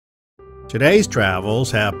Today's travels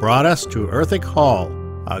have brought us to Erddig Hall,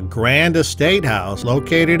 a grand estate house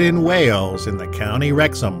located in Wales in the county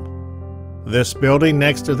Wrexham. This building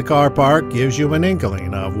next to the car park gives you an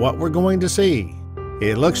inkling of what we're going to see.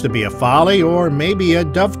 It looks to be a folly or maybe a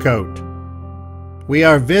dovecote. We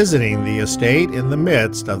are visiting the estate in the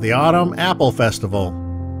midst of the Autumn Apple Festival.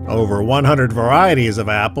 Over 100 varieties of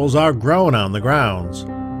apples are grown on the grounds.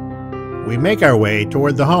 We make our way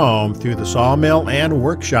toward the home through the sawmill and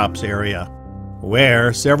workshops area,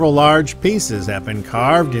 where several large pieces have been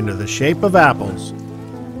carved into the shape of apples.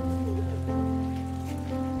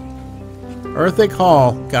 Erddig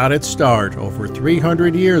Hall got its start over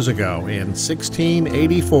 300 years ago in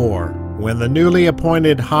 1684, when the newly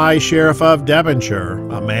appointed High Sheriff of Devonshire,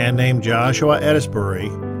 a man named Joshua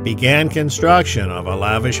Edisbury, began construction of a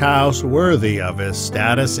lavish house worthy of his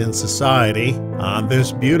status in society on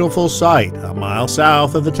this beautiful site a mile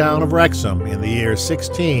south of the town of Wrexham in the year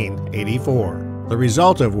 1684, the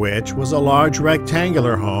result of which was a large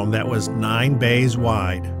rectangular home that was 9 bays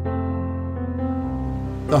wide.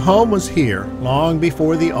 The home was here long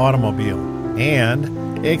before the automobile,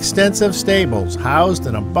 and extensive stables housed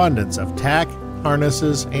an abundance of tack,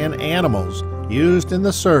 harnesses, and animals used in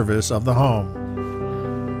the service of the home.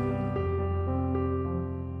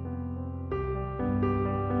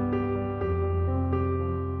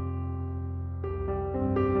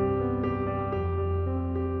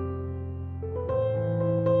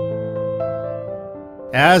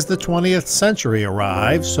 As the 20th century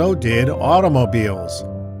arrived, so did automobiles.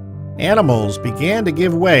 Animals began to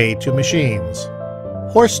give way to machines.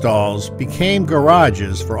 Horse stalls became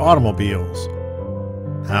garages for automobiles.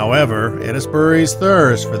 However, Edisbury's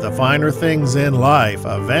thirst for the finer things in life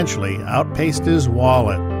eventually outpaced his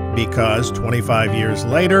wallet, because 25 years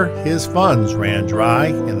later, his funds ran dry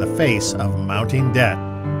in the face of mounting debt.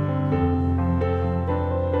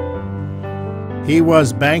 He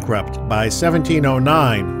was bankrupt by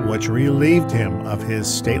 1709, which relieved him of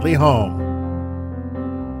his stately home.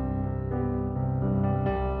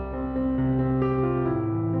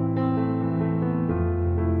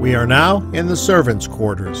 We are now in the servants'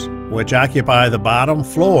 quarters, which occupy the bottom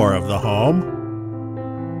floor of the home.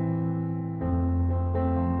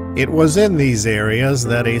 It was in these areas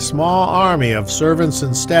that a small army of servants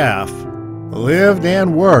and staff lived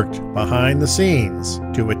and worked behind the scenes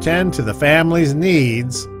to attend to the family's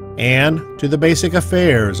needs and to the basic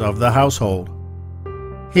affairs of the household.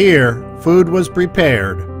 Here, food was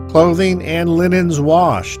prepared, clothing and linens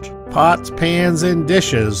washed, pots, pans, and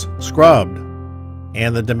dishes scrubbed,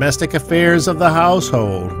 and the domestic affairs of the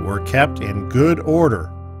household were kept in good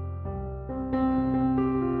order.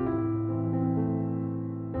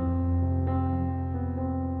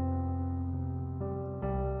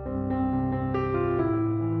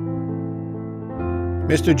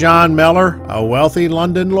 Mr. John Mellor, a wealthy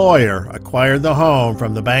London lawyer, acquired the home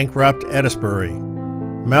from the bankrupt Edisbury.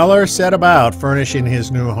 Mellor set about furnishing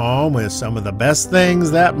his new home with some of the best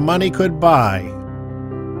things that money could buy.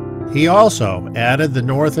 He also added the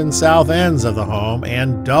north and south ends of the home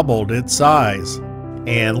and doubled its size,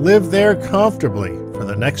 and lived there comfortably for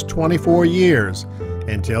the next 24 years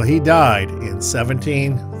until he died in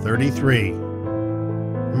 1733.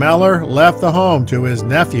 Mellor left the home to his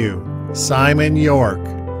nephew, Simon Yorke,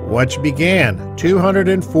 which began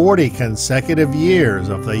 240 consecutive years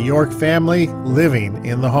of the Yorke family living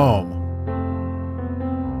in the home.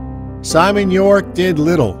 Simon Yorke did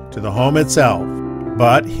little to the home itself,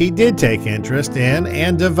 but he did take interest in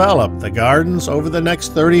and develop the gardens over the next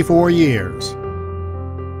 34 years.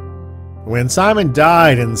 When Simon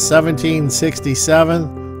died in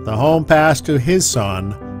 1767, the home passed to his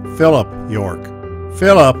son, Philip Yorke.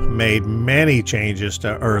 Philip made many changes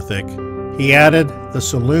to Erddig. He added the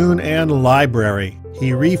saloon and library.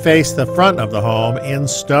 He refaced the front of the home in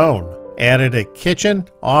stone, added a kitchen,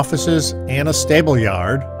 offices, and a stable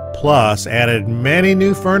yard, plus added many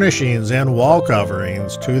new furnishings and wall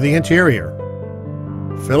coverings to the interior.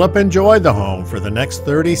 Philip enjoyed the home for the next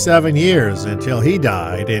 37 years until he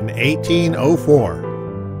died in 1804.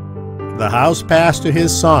 The house passed to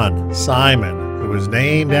his son, Simon, who was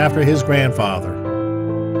named after his grandfather.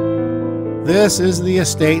 This is the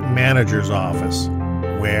estate manager's office,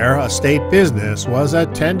 where estate business was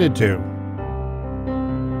attended to.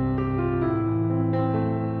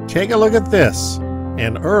 Take a look at this,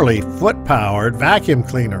 an early foot-powered vacuum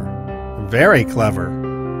cleaner. Very clever.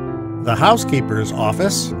 The housekeeper's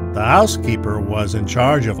office. The housekeeper was in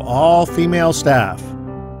charge of all female staff.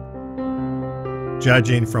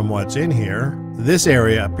 Judging from what's in here, this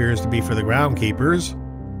area appears to be for the groundkeepers.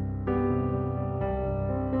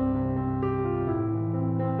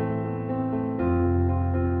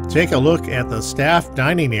 Take a look at the staff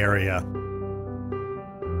dining area.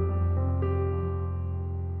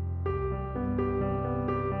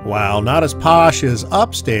 While not as posh as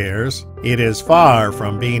upstairs, it is far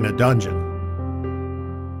from being a dungeon.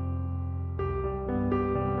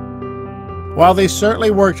 While they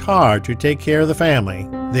certainly worked hard to take care of the family,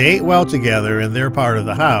 they ate well together in their part of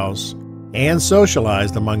the house and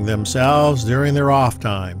socialized among themselves during their off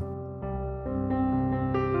time.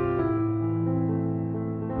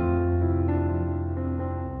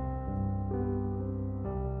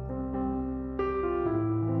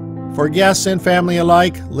 For guests and family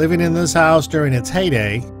alike, living in this house during its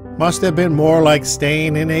heyday must have been more like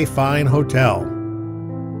staying in a fine hotel.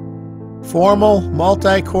 Formal,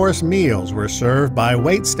 multi-course meals were served by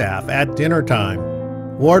waitstaff at dinner time.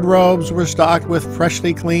 Wardrobes were stocked with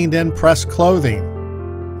freshly cleaned and pressed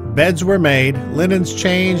clothing. Beds were made, linens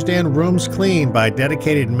changed, and rooms cleaned by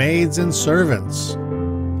dedicated maids and servants,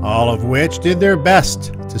 all of which did their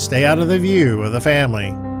best to stay out of the view of the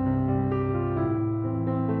family.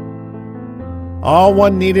 All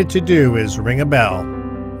one needed to do is ring a bell,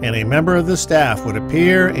 and a member of the staff would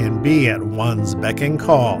appear and be at one's beck and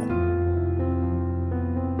call.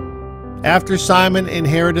 After Simon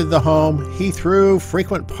inherited the home, he threw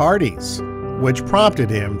frequent parties, which prompted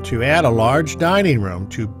him to add a large dining room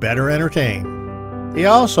to better entertain. He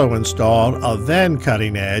also installed a then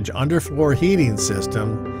cutting-edge underfloor heating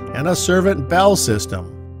system and a servant bell system.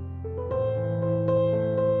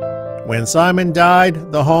 When Simon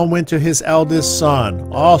died, the home went to his eldest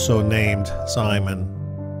son, also named Simon.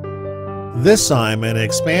 This Simon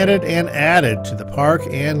expanded and added to the park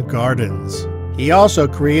and gardens. He also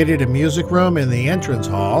created a music room in the entrance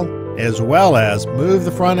hall, as well as moved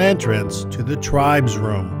the front entrance to the tribes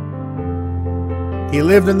room. He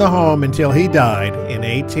lived in the home until he died in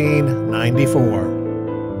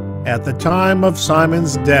 1894. At the time of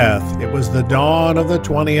Simon's death, it was the dawn of the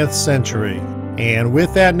 20th century, and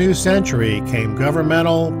with that new century came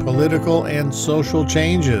governmental, political, and social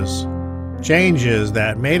changes. Changes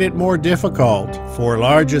that made it more difficult for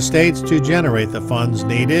large estates to generate the funds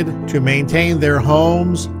needed to maintain their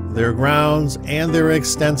homes, their grounds, and their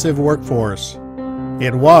extensive workforce.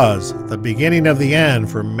 It was the beginning of the end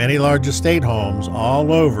for many large estate homes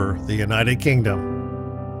all over the United Kingdom.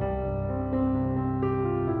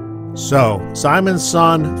 So, Simon's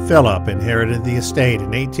son Philip inherited the estate in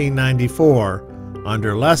 1894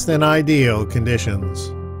 under less than ideal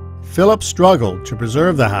conditions. Philip struggled to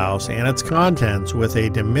preserve the house and its contents with a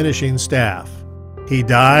diminishing staff. He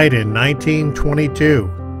died in 1922,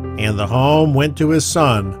 and the home went to his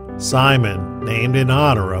son, Simon, named in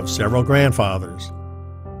honor of several grandfathers.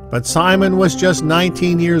 But Simon was just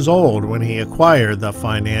 19 years old when he acquired the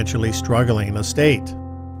financially struggling estate.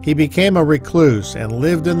 He became a recluse and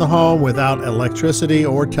lived in the home without electricity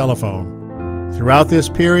or telephone. Throughout this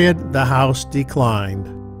period, the house declined.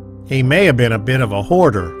 He may have been a bit of a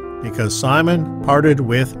hoarder, because Simon parted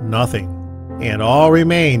with nothing, and all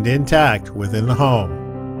remained intact within the home.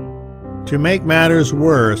 To make matters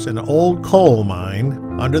worse, an old coal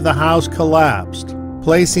mine under the house collapsed,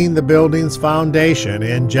 placing the building's foundation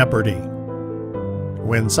in jeopardy.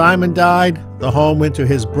 When Simon died, the home went to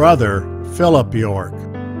his brother, Philip Yorke.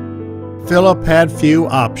 Philip had few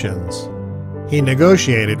options. He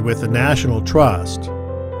negotiated with the National Trust,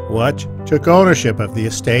 which took ownership of the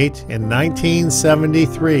estate in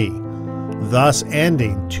 1973, thus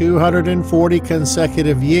ending 240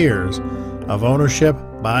 consecutive years of ownership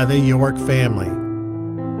by the Yorke family.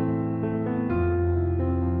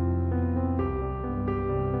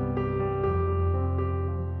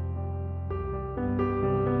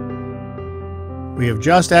 We have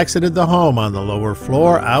just exited the home on the lower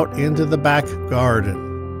floor out into the back garden.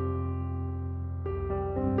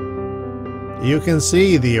 You can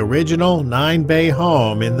see the original 9-bay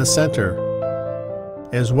home in the center,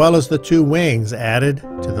 as well as the 2 wings added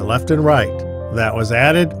to the left and right. That was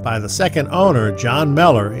added by the second owner, John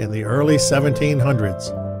Mellor, in the early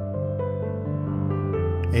 1700s.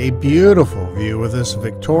 A beautiful view of this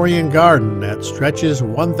Victorian garden that stretches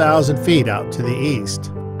 1,000 feet out to the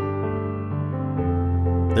east.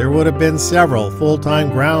 There would have been several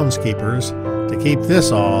full-time groundskeepers to keep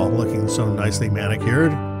this all looking so nicely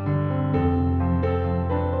manicured.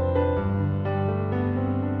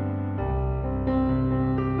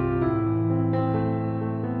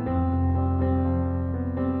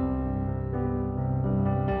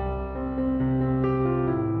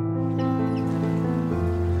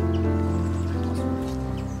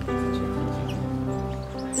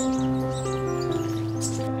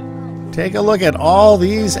 Take a look at all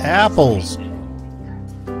these apples.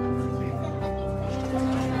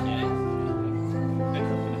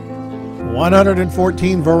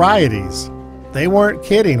 114 varieties. They weren't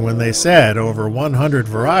kidding when they said over 100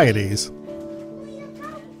 varieties.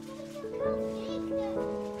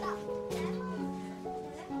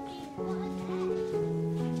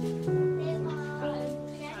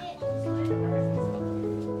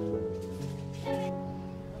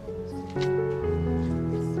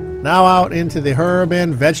 Now out into the herb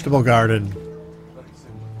and vegetable garden.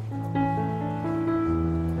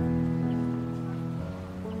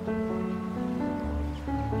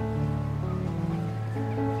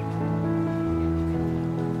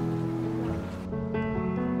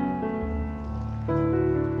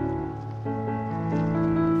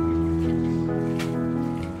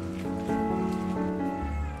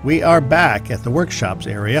 We are back at the workshops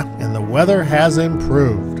area and the weather has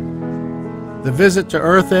improved. The visit to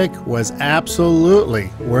Erddig was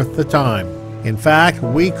absolutely worth the time. In fact,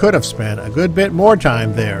 we could have spent a good bit more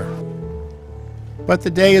time there. But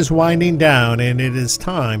the day is winding down and it is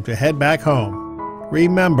time to head back home.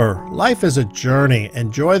 Remember, life is a journey.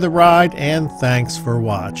 Enjoy the ride and thanks for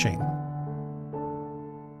watching.